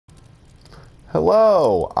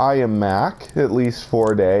Hello, I am Mac, at least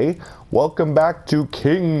for a day. Welcome back to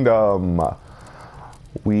Kingdom. I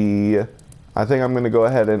think I'm going to go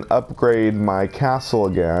ahead and upgrade my castle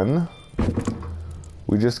again.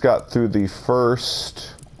 We just got through the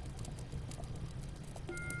first...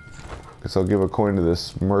 Guess I'll give a coin to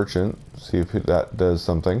this merchant, see if that does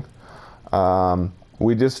something.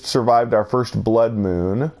 We just survived our first blood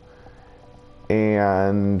moon.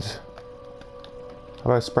 And... How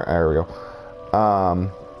do I sprint? There we go. Are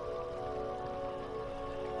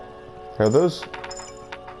those...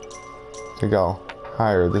 I think I'll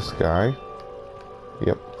hire this guy.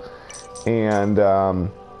 Yep. And,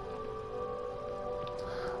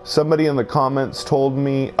 somebody in the comments told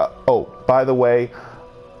me... oh, by the way,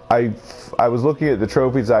 I was looking at the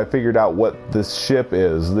trophies. I figured out what this ship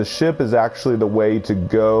is. The ship is actually the way to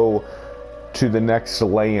go to the next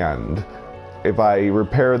land. If I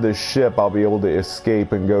repair this ship, I'll be able to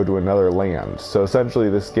escape and go to another land. So essentially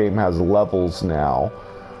this game has levels now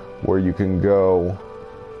where you can go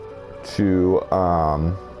to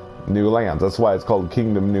new lands. That's why it's called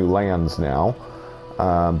Kingdom New Lands now,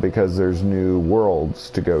 because there's new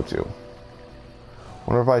worlds to go to.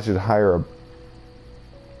 Wonder if I should hire a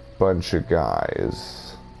bunch of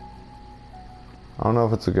guys. I don't know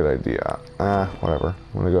if it's a good idea. Whatever.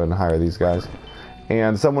 I'm gonna go ahead and hire these guys.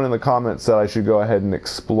 And someone in the comments said I should go ahead and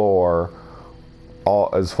explore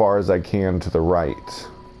as far as I can to the right.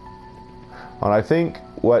 And I think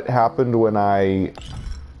what happened when I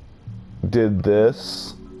did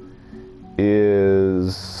this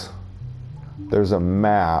is there's a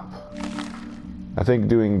map. I think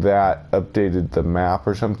doing that updated the map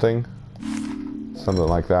or something. Something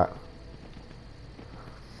like that.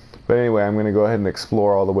 But anyway, I'm going to go ahead and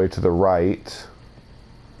explore all the way to the right.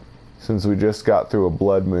 Since we just got through a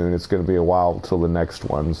blood moon, it's going to be a while till the next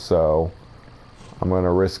one, so I'm going to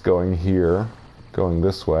risk going here, going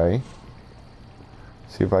this way.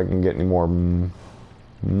 See if I can get any more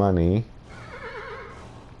money.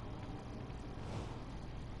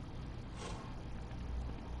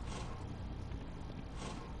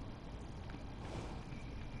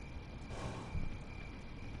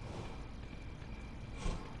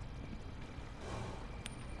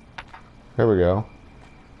 There we go.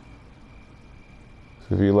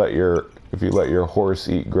 If you let your horse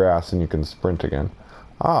eat grass, and you can sprint again.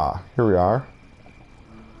 Ah, here we are.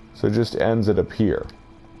 So it just ends it up here.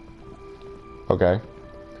 Okay.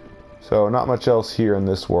 So not much else here in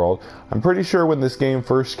this world. I'm pretty sure when this game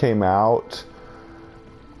first came out,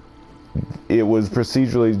 it was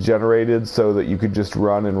procedurally generated so that you could just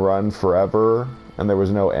run and run forever, and there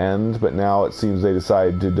was no end. But now it seems they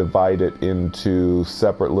decided to divide it into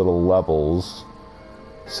separate little levels,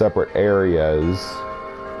 separate areas.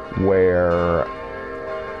 Where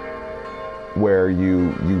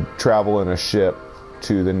you travel in a ship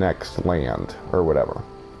to the next land or whatever.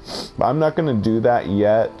 But I'm not going to do that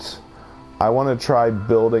yet. I want to try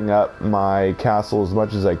building up my castle as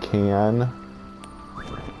much as I can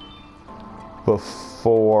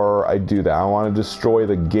before I do that. I want to destroy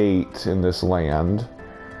the gate in this land.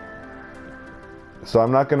 So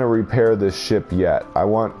I'm not going to repair this ship yet. I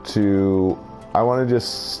want to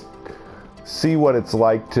just see what it's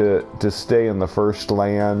like to stay in the first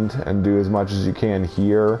land and do as much as you can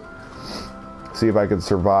here. See if I can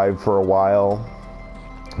survive for a while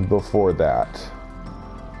before that.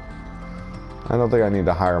 I don't think I need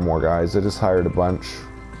to hire more guys. I just hired a bunch.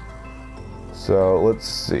 So let's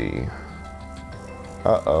see.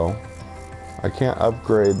 Uh-oh. I can't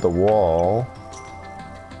upgrade the wall.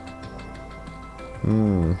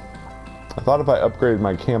 I thought if I upgraded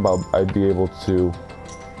my camp, I'd be able to...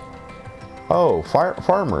 Oh,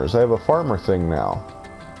 farmers. I have a farmer thing now.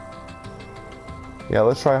 Yeah,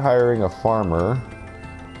 let's try hiring a farmer.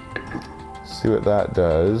 See what that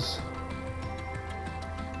does.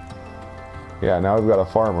 Yeah, now we've got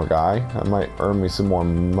a farmer guy. That might earn me some more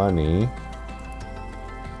money.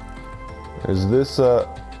 Is this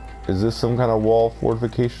some kind of wall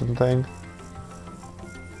fortification thing?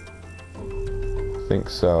 I think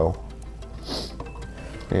so.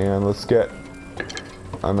 And let's get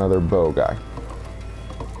another bow guy.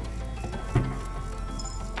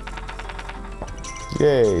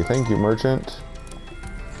 Yay, thank you, merchant.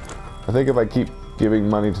 I think if I keep giving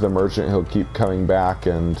money to the merchant, he'll keep coming back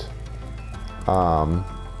and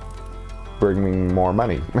bring me more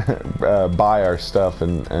money. Buy our stuff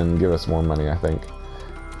and give us more money, I think.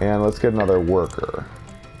 And let's get another worker.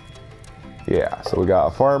 Yeah, so we got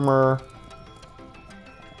a farmer,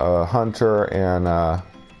 a hunter, and a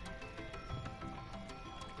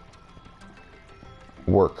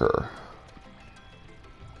worker.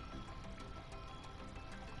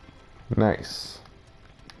 Nice.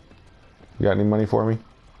 You got any money for me?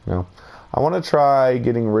 No. I want to try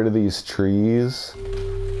getting rid of these trees.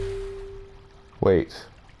 Wait.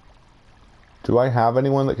 Do I have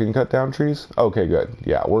anyone that can cut down trees? Okay, good.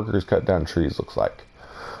 Yeah, workers cut down trees, looks like.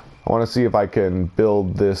 I want to see if I can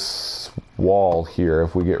build this wall here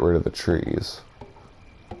if we get rid of the trees.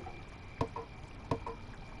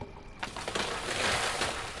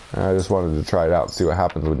 I just wanted to try it out and see what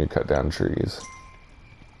happens when you cut down trees.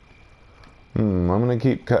 I'm going to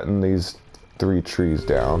keep cutting these 3 trees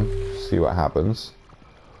down, see what happens.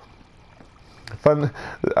 Fun.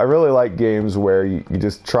 I really like games where you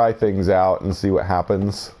just try things out and see what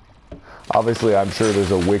happens. Obviously, I'm sure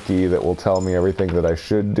there's a wiki that will tell me everything that I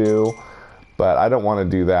should do, but I don't want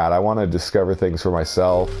to do that. I want to discover things for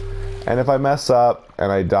myself. And if I mess up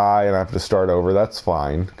and I die and I have to start over, that's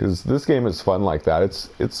fine, because this game is fun like that.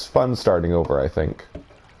 It's fun starting over, I think.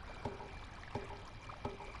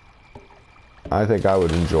 I think I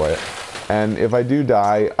would enjoy it. And if I do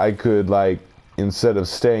die, I could, like, instead of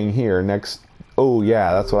staying here next... Oh,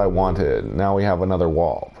 yeah, that's what I wanted. Now we have another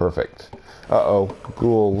wall. Perfect. Uh-oh.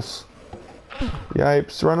 Ghouls.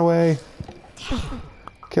 Yipes. Run away.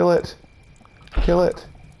 Kill it. Kill it.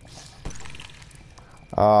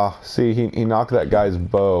 See, he knocked that guy's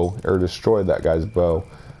bow, or destroyed that guy's bow.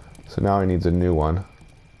 So now he needs a new one.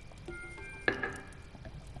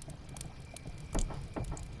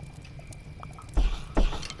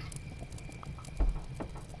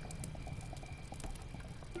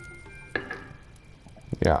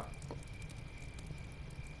 Yeah.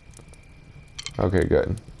 Okay,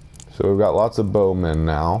 good. So we've got lots of bowmen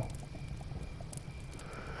now.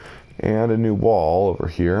 And a new wall over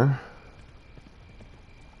here.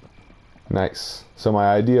 Nice. So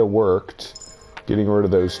my idea worked. Getting rid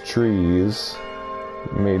of those trees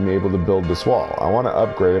made me able to build this wall. I want to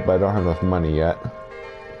upgrade it, but I don't have enough money yet.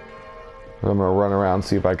 I'm going to run around and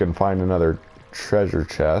see if I can find another treasure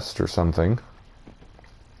chest or something.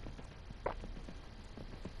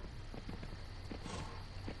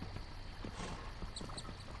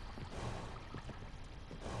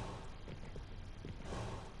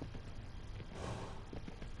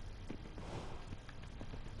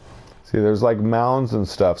 See, there's like mounds and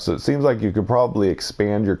stuff, so it seems like you could probably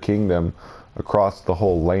expand your kingdom across the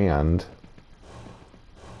whole land.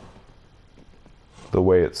 The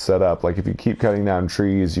way it's set up. Like if you keep cutting down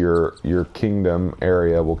trees, your kingdom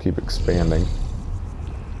area will keep expanding.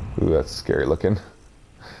 Ooh, that's scary looking.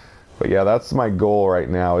 But yeah, that's my goal right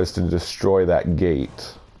now, is to destroy that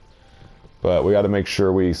gate. But we got to make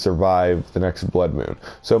sure we survive the next blood moon.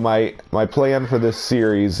 So my plan for this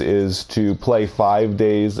series is to play 5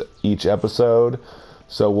 days each episode.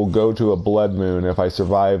 So we'll go to a blood moon. If I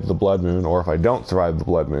survive the blood moon, or if I don't survive the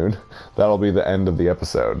blood moon, that'll be the end of the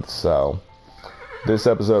episode. So this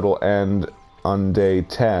episode will end on day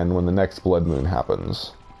 10 when the next blood moon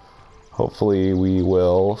happens. Hopefully we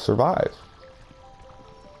will survive.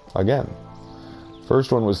 Again.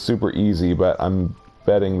 First one was super easy, but I'm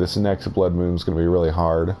betting this next blood moon is going to be really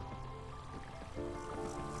hard.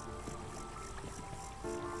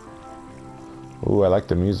 Ooh, I like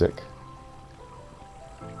the music.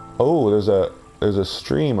 Oh, there's a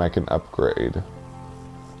stream I can upgrade.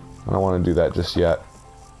 I don't want to do that just yet.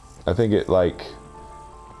 I think it like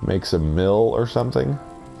makes a mill or something.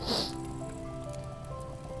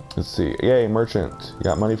 Let's see. Yay, merchant. You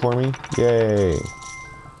got money for me? Yay.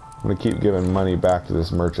 I'm going to keep giving money back to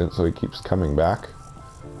this merchant so he keeps coming back.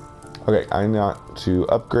 Okay, I need to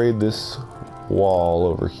upgrade this wall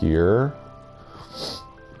over here.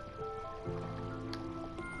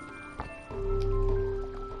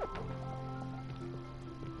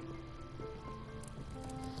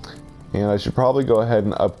 And I should probably go ahead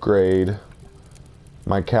and upgrade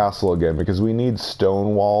my castle again, because we need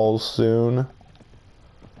stone walls soon.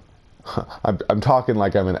 I'm talking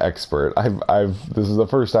like I'm an expert. This is the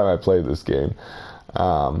first time I played this game.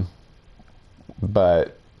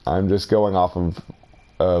 But I'm just going off of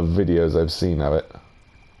videos I've seen of it.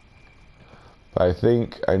 But I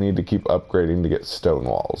think I need to keep upgrading to get stone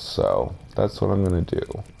walls, so that's what I'm going to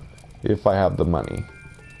do. If I have the money.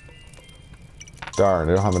 Darn,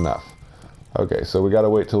 I don't have enough. Okay, so we got to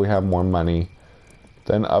wait till we have more money.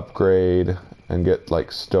 Then upgrade and get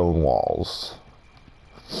like stone walls.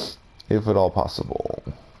 If at all possible.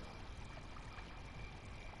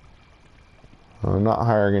 I'm not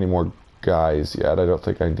hiring any more guys yet. I don't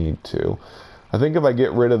think I need to. I think if I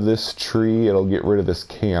get rid of this tree, it'll get rid of this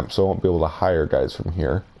camp, so I won't be able to hire guys from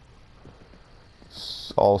here.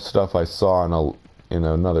 It's all stuff I saw in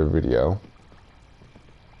another video.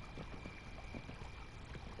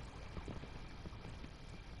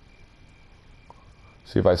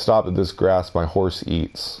 See, if I stop at this grass, my horse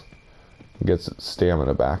eats. It gets its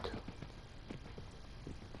stamina back.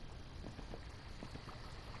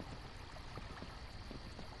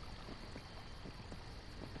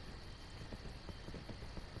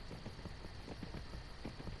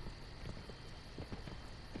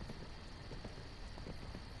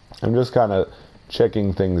 I'm just kind of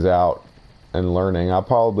checking things out and learning. I'll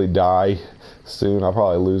probably die soon. I'll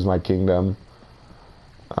probably lose my kingdom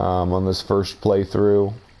on this first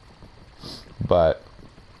playthrough, but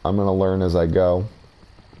I'm gonna learn as I go.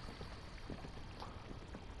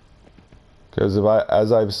 Because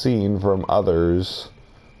as I've seen from others,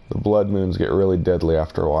 the blood moons get really deadly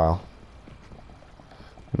after a while.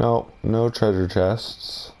 No treasure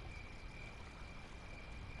chests.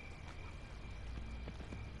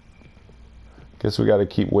 Guess we gotta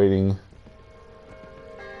keep waiting.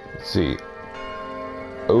 Let's see.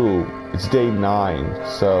 Oh, it's day 9,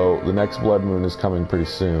 so the next blood moon is coming pretty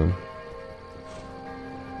soon.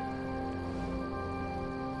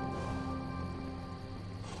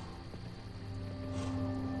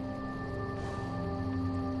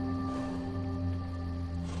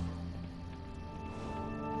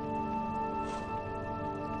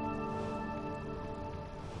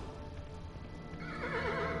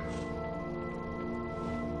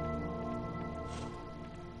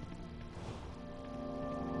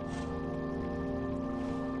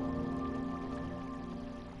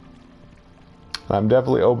 I'm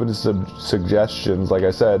definitely open to some suggestions. Like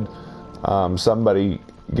I said, somebody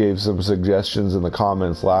gave some suggestions in the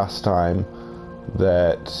comments last time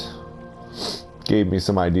that gave me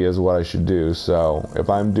some ideas of what I should do. So if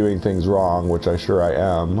I'm doing things wrong, which I'm sure I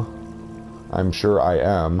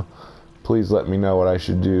am, please let me know what I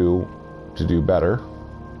should do to do better.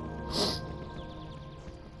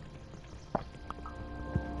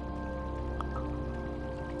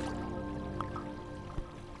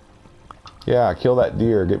 Yeah, kill that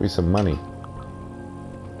deer, get me some money.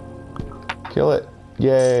 Kill it.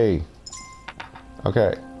 Yay.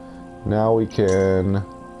 Okay. Now we can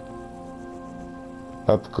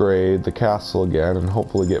upgrade the castle again and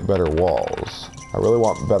hopefully get better walls. I really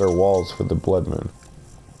want better walls for the blood moon.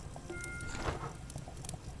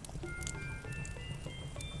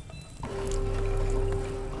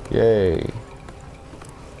 Yay.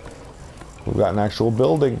 We've got an actual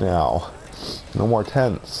building now. No more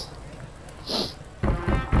tents.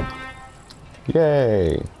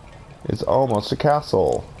 Yay! It's almost a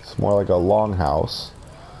castle. It's more like a longhouse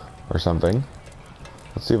or something.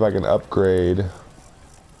 Let's see if I can upgrade.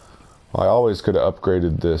 Well, I always could have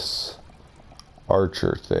upgraded this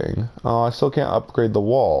archer thing. Oh, I still can't upgrade the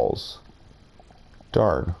walls.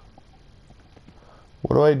 Darn.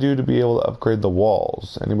 What do I do to be able to upgrade the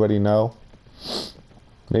walls? Anybody know?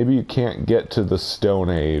 Maybe you can't get to the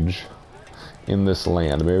Stone Age in this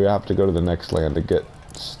land. Maybe I have to go to the next land to get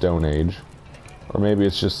Stone Age. Or maybe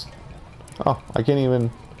it's just, oh, I can't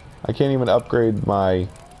even upgrade my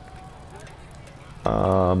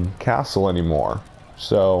castle anymore.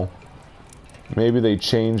 So maybe they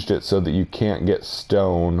changed it so that you can't get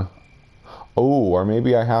stone. Oh, or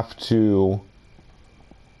maybe I have to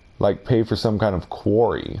like pay for some kind of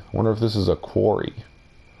quarry. I wonder if this is a quarry,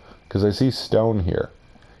 because I see stone here.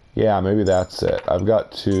 Yeah, maybe that's it. I've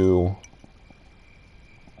got to,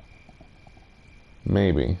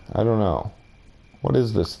 maybe, I don't know. What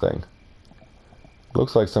is this thing?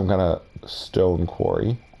 Looks like some kind of stone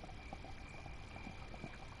quarry.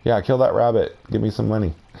 Yeah, kill that rabbit. Give me some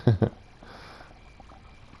money.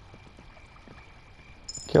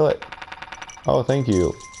 Kill it. Oh, thank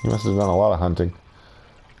you. You must have done a lot of hunting.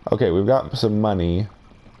 Okay, we've got some money.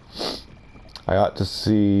 I ought to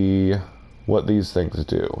see what these things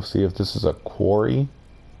do. See if this is a quarry.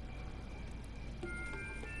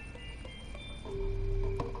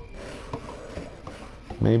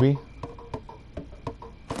 Maybe?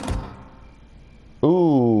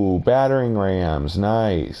 Ooh, battering rams.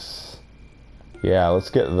 Nice. Yeah,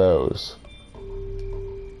 let's get those.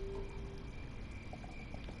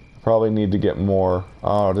 Probably need to get more.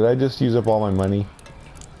 Oh, did I just use up all my money?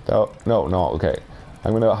 Oh, no, okay.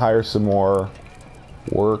 I'm going to hire some more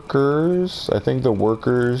workers. I think the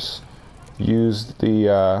workers used the,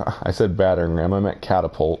 I said battering ram, I meant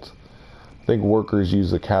catapult. I think workers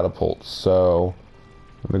use the catapult, so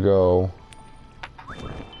I'm gonna go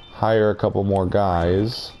hire a couple more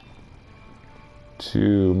guys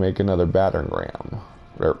to make another battering ram.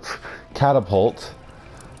 Or catapult.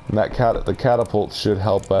 And the catapult should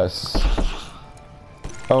help us.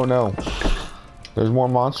 Oh no. There's more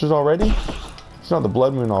monsters already? It's not the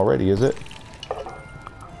blood moon already, is it?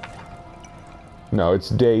 No, it's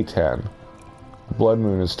day 10. The blood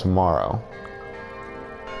moon is tomorrow.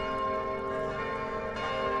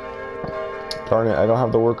 Darn it, I don't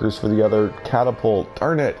have the workers for the other catapult.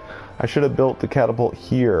 Darn it! I should have built the catapult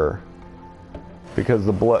here. Because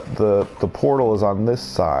the portal is on this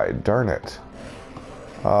side. Darn it.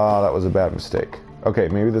 Ah, that was a bad mistake. Okay,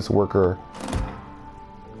 maybe this worker...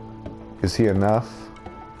 Is he enough?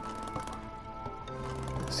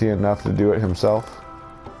 Is he enough to do it himself?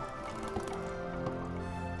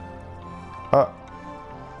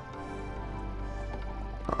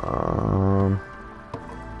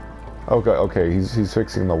 Okay, he's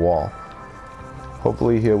fixing the wall.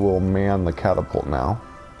 Hopefully he will man the catapult now.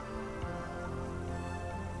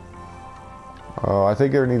 Oh, I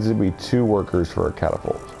think there needs to be 2 workers for a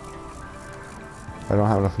catapult. I don't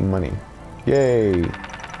have enough money. Yay!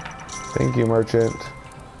 Thank you, merchant.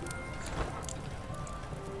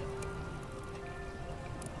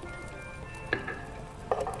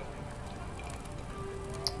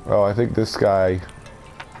 Oh, I think this guy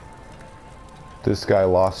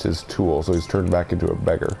lost his tool, so he's turned back into a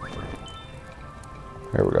beggar.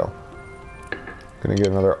 There we go. Gonna get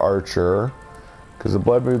another archer. Because the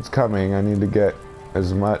blood moon's coming, I need to get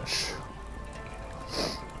as much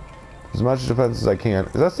defense as I can.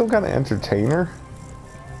 Is that some kind of entertainer?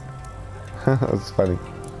 That's funny.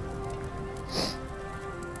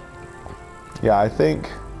 Yeah, I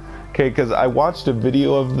think... Okay, because I watched a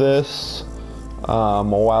video of this a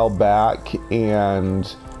while back,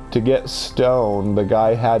 and to get stone, the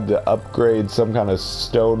guy had to upgrade some kind of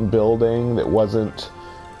stone building that wasn't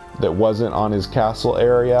on his castle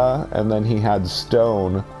area, and then he had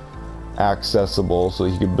stone accessible so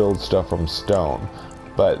he could build stuff from stone.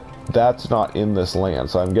 But that's not in this land,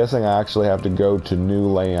 so I'm guessing I actually have to go to new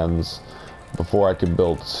lands before I can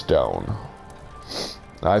build stone.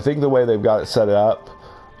 Now, I think the way they've got it set up,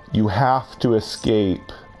 you have to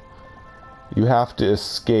escape. You have to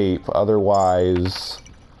escape, otherwise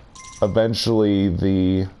eventually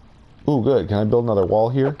the... Ooh, good. Can I build another wall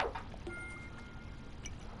here?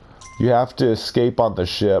 You have to escape on the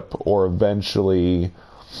ship, or eventually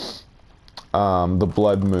the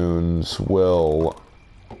blood moons will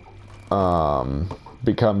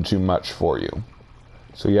become too much for you.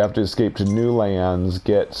 So you have to escape to new lands,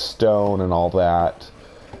 get stone and all that,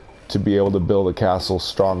 to be able to build a castle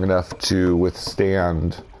strong enough to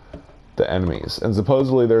withstand the enemies. And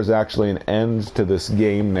supposedly there's actually an end to this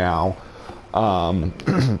game now.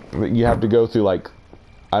 You have to go through, like,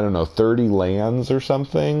 I don't know, 30 lands or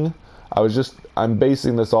something. I'm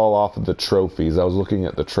basing this all off of the trophies. I was looking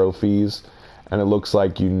at the trophies, and it looks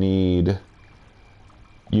like you need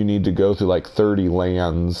to go through like 30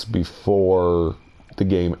 lands before the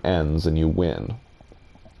game ends and you win.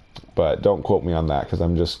 But don't quote me on that, because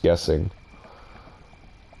I'm just guessing.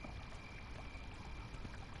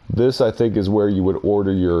 This, I think, is where you would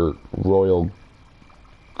order your royal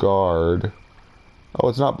guard. Oh,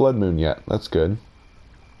 it's not blood moon yet. That's good.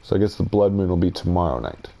 So I guess the blood moon will be tomorrow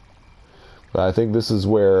night. But I think this is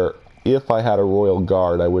where, if I had a royal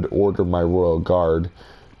guard, I would order my royal guard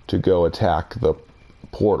to go attack the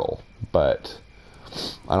portal. But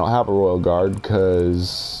I don't have a royal guard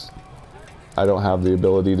because I don't have the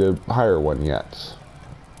ability to hire one yet.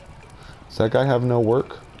 Does that guy have no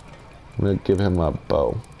work? I'm going to give him a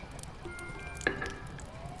bow.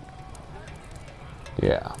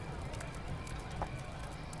 Yeah.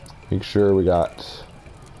 Make sure we got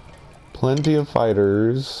plenty of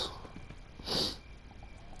fighters.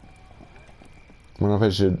 I don't know if I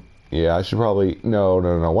should... Yeah, I should probably... No.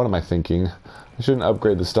 What am I thinking? I shouldn't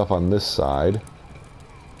upgrade the stuff on this side.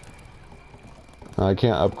 I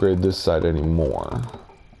can't upgrade this side anymore.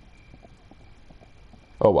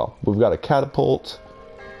 Oh well. We've got a catapult.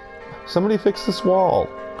 Somebody fix this wall.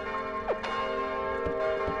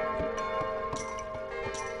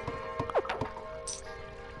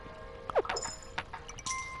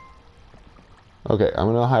 Okay, I'm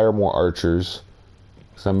going to hire more archers.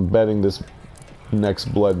 Because I'm betting this next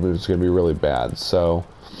blood moon is going to be really bad. So,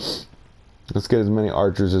 let's get as many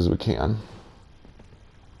archers as we can.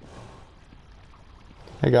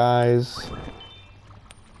 Hey guys.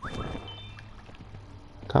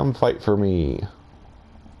 Come fight for me.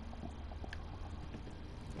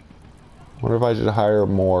 Wonder if I should hire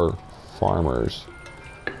more farmers.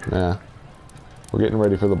 Nah. We're getting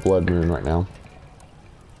ready for the blood moon right now.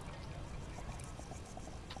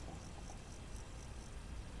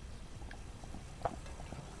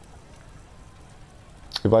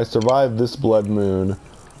 If I survive this blood moon,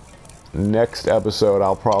 next episode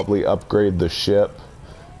I'll probably upgrade the ship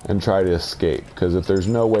and try to escape. Because if there's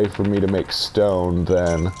no way for me to make stone,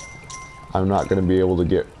 then I'm not going to be able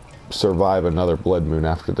to survive another blood moon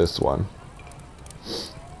after this one.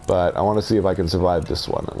 But I want to see if I can survive this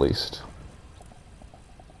one at least.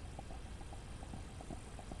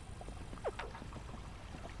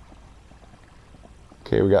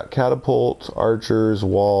 Okay, we got catapults, archers,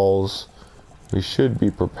 walls. We should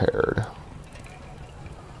be prepared.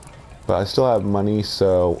 But I still have money,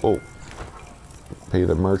 so... Oh. Pay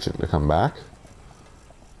the merchant to come back.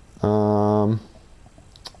 I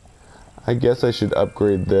guess I should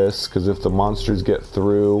upgrade this, because if the monsters get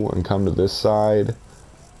through and come to this side,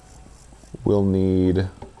 we'll need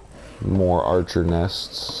more archer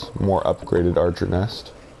nests, more upgraded archer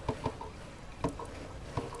nest.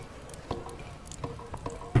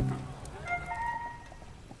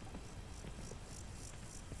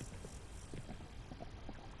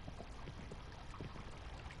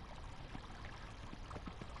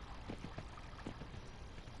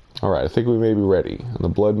 Alright, I think we may be ready. And the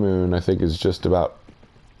blood moon, I think, is just about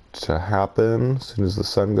to happen as soon as the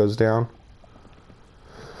sun goes down.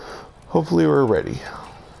 Hopefully we're ready.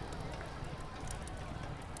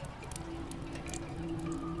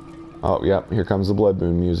 Oh, yep, here comes the blood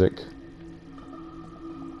moon music.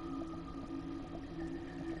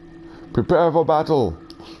 Prepare for battle!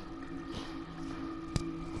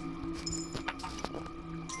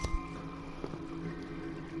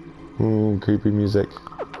 Ooh, creepy music.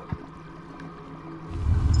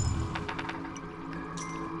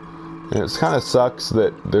 And it kind of sucks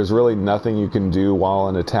that there's really nothing you can do while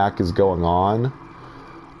an attack is going on.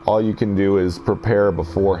 All you can do is prepare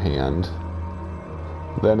beforehand.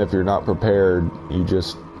 Then if you're not prepared, you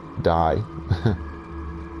just die.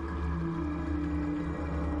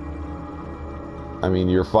 I mean,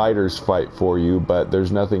 your fighters fight for you, but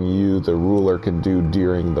there's nothing you, the ruler, can do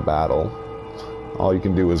during the battle. All you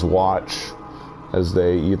can do is watch as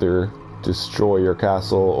they either destroy your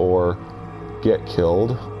castle or get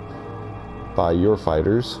killed by your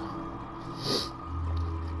fighters.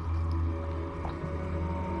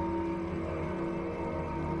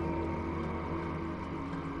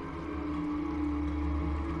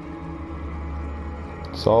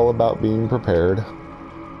 It's all about being prepared.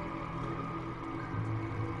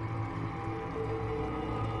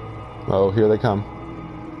 Oh, here they come.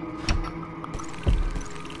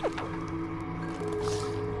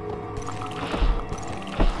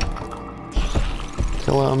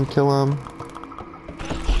 Kill him, kill him.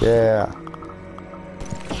 Yeah.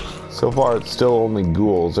 So far it's still only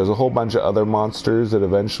ghouls. There's a whole bunch of other monsters that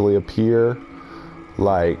eventually appear,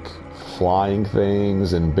 like flying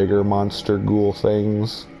things and bigger monster ghoul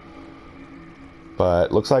things.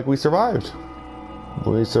 But looks like we survived.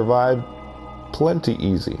 We survived plenty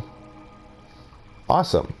easy.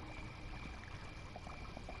 Awesome.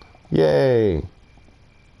 Yay.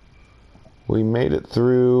 We made it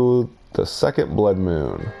through the second blood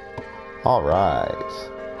moon. Alright.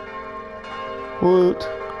 Woot.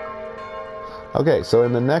 Okay, so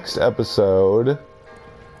in the next episode,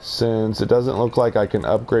 since it doesn't look like I can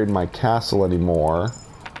upgrade my castle anymore,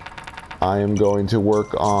 I am going to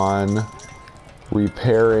work on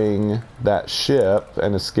repairing that ship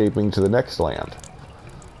and escaping to the next land.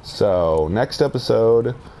 So, next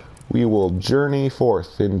episode, we will journey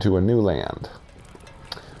forth into a new land.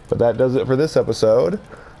 But that does it for this episode.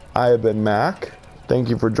 I have been Mac. Thank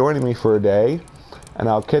you for joining me for a day, and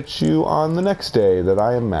I'll catch you on the next day that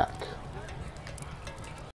I am Mac.